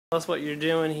Tell us what you're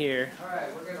doing here.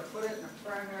 Alright, we're going to put it in a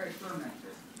primary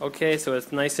fermenter. Okay, so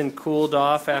it's nice and cooled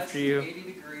off after you... 80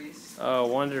 degrees. Oh,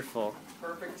 wonderful.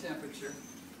 Perfect temperature.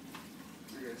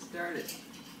 We're going to start it.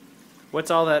 What's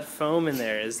all that foam in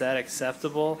there? Is that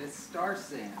acceptable? It's Star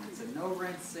Sand. It's a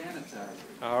no-rinse sanitizer.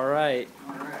 Alright.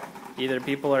 Alright. Either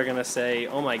people are going to say,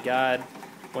 oh my god,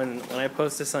 when I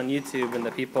post this on YouTube and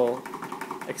the people,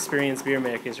 experienced beer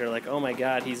makers, are like, oh my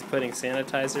god, he's putting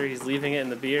sanitizer, he's leaving it in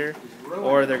the beer.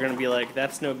 Or they're going to be like,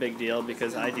 that's no big deal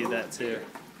because I do that too.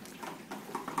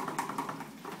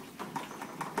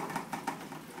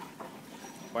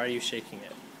 Why are you shaking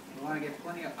it? We want to get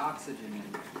plenty of oxygen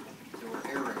in there, so we're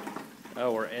aerating it.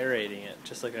 Oh, we're aerating it,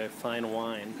 just like a fine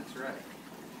wine. That's right.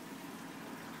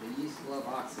 The yeast love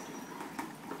oxygen.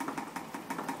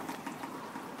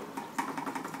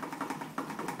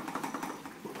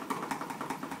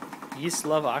 Yeast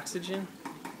love oxygen?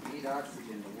 You need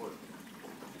oxygen to work.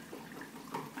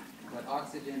 But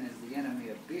oxygen is the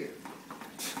enemy of beer.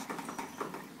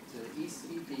 So the yeast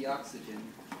eat the oxygen,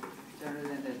 turn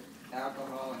it into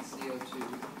alcohol and CO2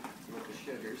 with the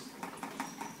sugars,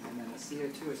 and then the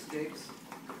CO2 escapes,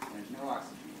 and there's no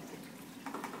oxygen.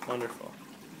 Wonderful.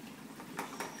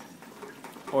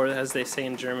 Or as they say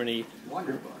in Germany,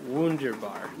 Wunderbar.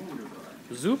 Wunderbar.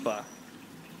 Wunderbar. Super.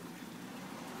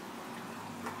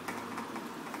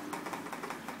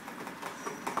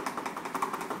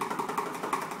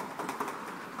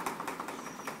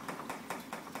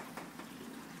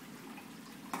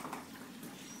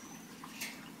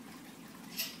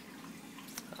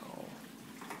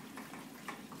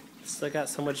 Still got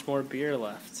so much more beer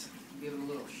left. Give it a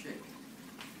little shake.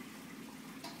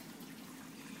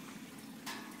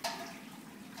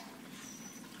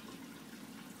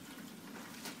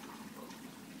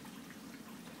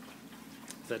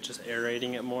 Is that just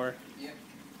aerating it more? Yep.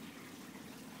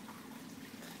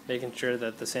 Making sure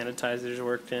that the sanitizers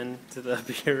worked into the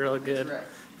beer real good. That's right.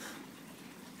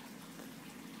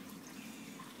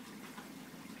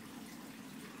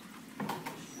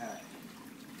 Alright.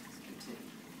 Let's continue.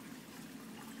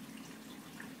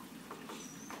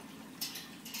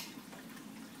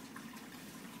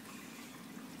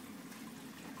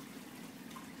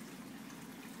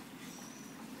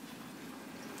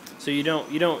 So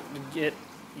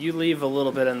you leave a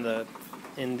little bit in the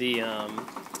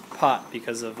pot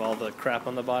because of all the crap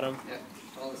on the bottom. Yep.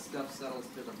 All the stuff settles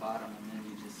to the bottom, and then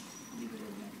you just leave it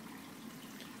in there.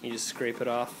 You just scrape it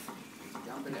off.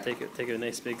 Dump it out. Take a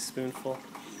nice big spoonful.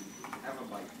 Have a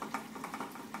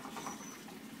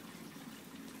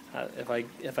bite.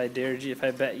 If I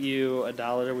bet you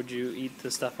 $1, would you eat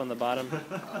the stuff on the bottom?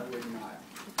 I would not.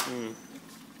 Mm.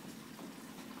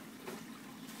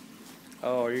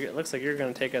 Oh, it looks like you're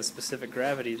going to take a specific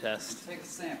gravity test. Take a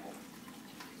sample.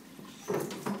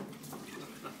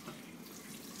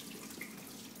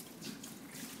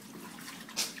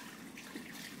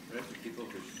 What if people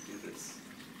could do this?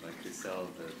 Like they sell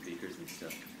the beakers and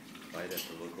stuff, buy it at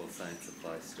the local science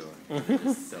supply store, and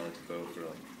just sell it to Beau for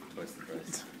like twice the price.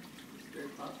 It's very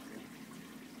popular.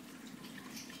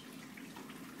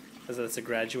 Because that's a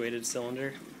graduated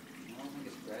cylinder. I don't think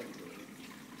it's graduated.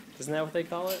 Isn't that what they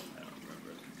call it? I don't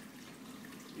remember.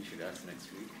 You should ask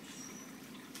next week.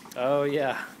 Oh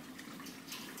yeah.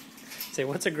 Say,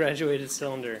 what's a graduated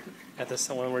cylinder at this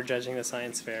when we're judging the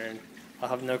science fair, and I'll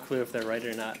have no clue if they're right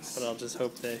or not, but I'll just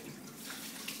hope they.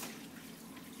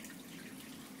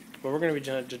 Well, we're going to be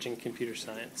judging computer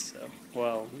science, so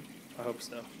well, I hope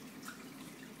so.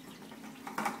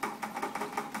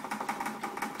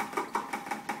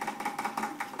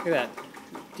 Look at that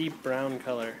deep brown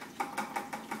color.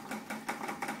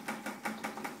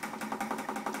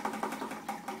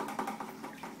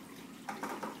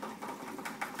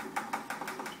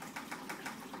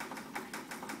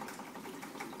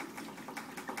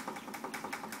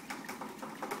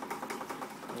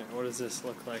 What does this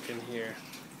look like in here?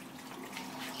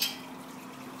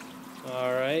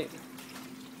 All right.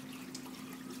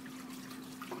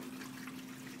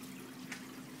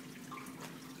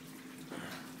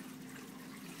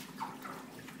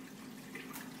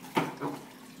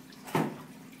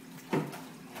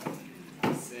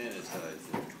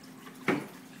 Sanitizer.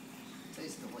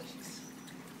 Tastes delicious.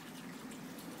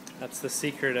 That's the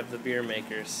secret of the beer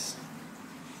makers.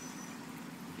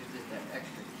 Gives it that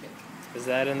extra kick. Is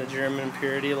that in the German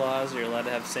purity laws? You're allowed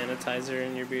to have sanitizer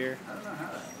in your beer? I don't know how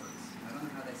that works. I don't know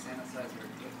how they sanitize their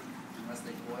equipment unless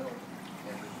they boil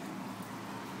everything.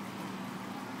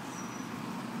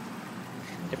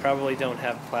 They probably don't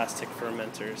have plastic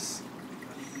fermenters.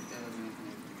 How do you think that has anything to do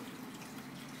with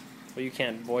it? Well, you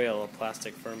can't boil a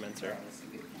plastic fermenter. Yeah, that's a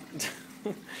good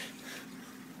point.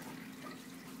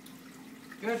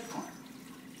 Good corn.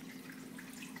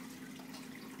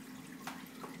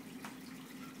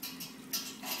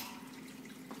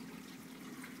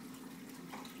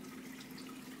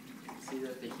 See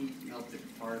that the heat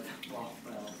melted part of the cloth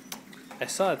well. I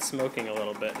saw it smoking a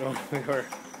little bit when we were.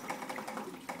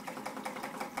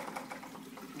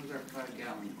 Here's our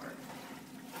 5-gallon mark.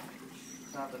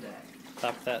 Top of that.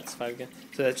 Top of that's 5 gallons.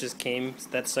 So that just came.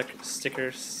 That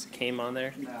stickers came on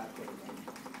there. No, I put it on.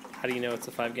 How do you know it's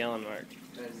a 5-gallon mark?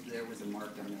 Because there was a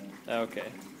mark on the.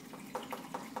 Okay.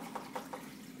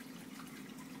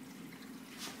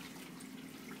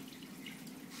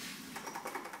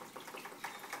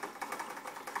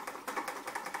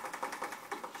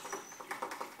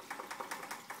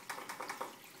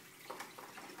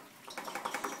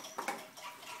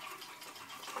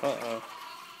 Uh-oh.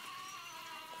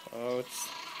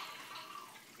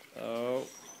 Oh,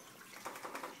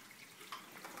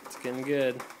 it's getting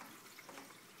good.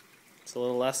 It's a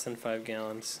little less than 5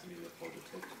 gallons. I need to hold the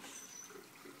tip.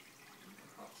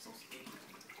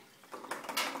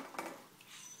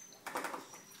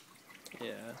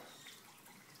 Yeah.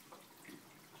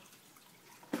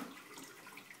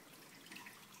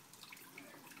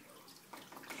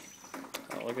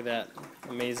 Oh, look at that.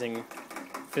 Amazing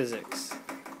physics.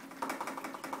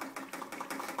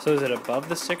 So is it above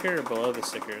the sticker or below the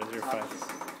sticker? Is your 5?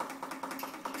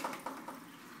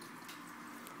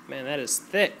 Man, that is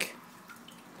thick.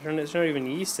 There's not even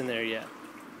yeast in there yet.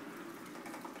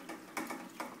 Yeah,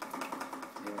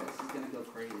 this is gonna go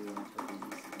crazy when I put the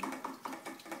yeast in.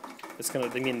 It's gonna.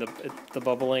 I mean the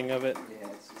bubbling of it. Yeah,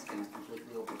 it's just gonna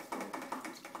completely overflow.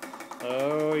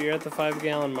 Oh, you're at the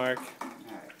 5-gallon mark.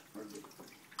 Alright, we're good.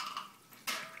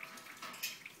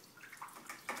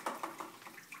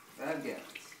 5 gallons.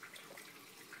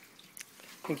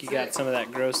 I think you got some of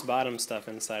that gross bottom stuff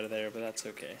inside of there, but that's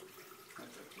okay.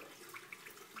 That's okay.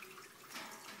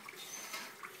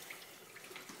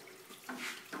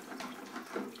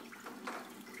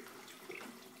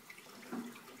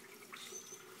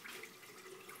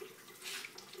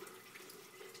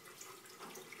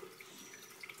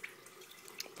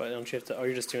 But don't you have to? Oh,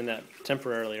 you're just doing that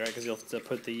temporarily, right? Because you'll have to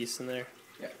put the yeast in there.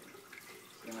 Yeah.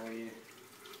 So now we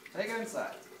take it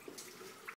inside.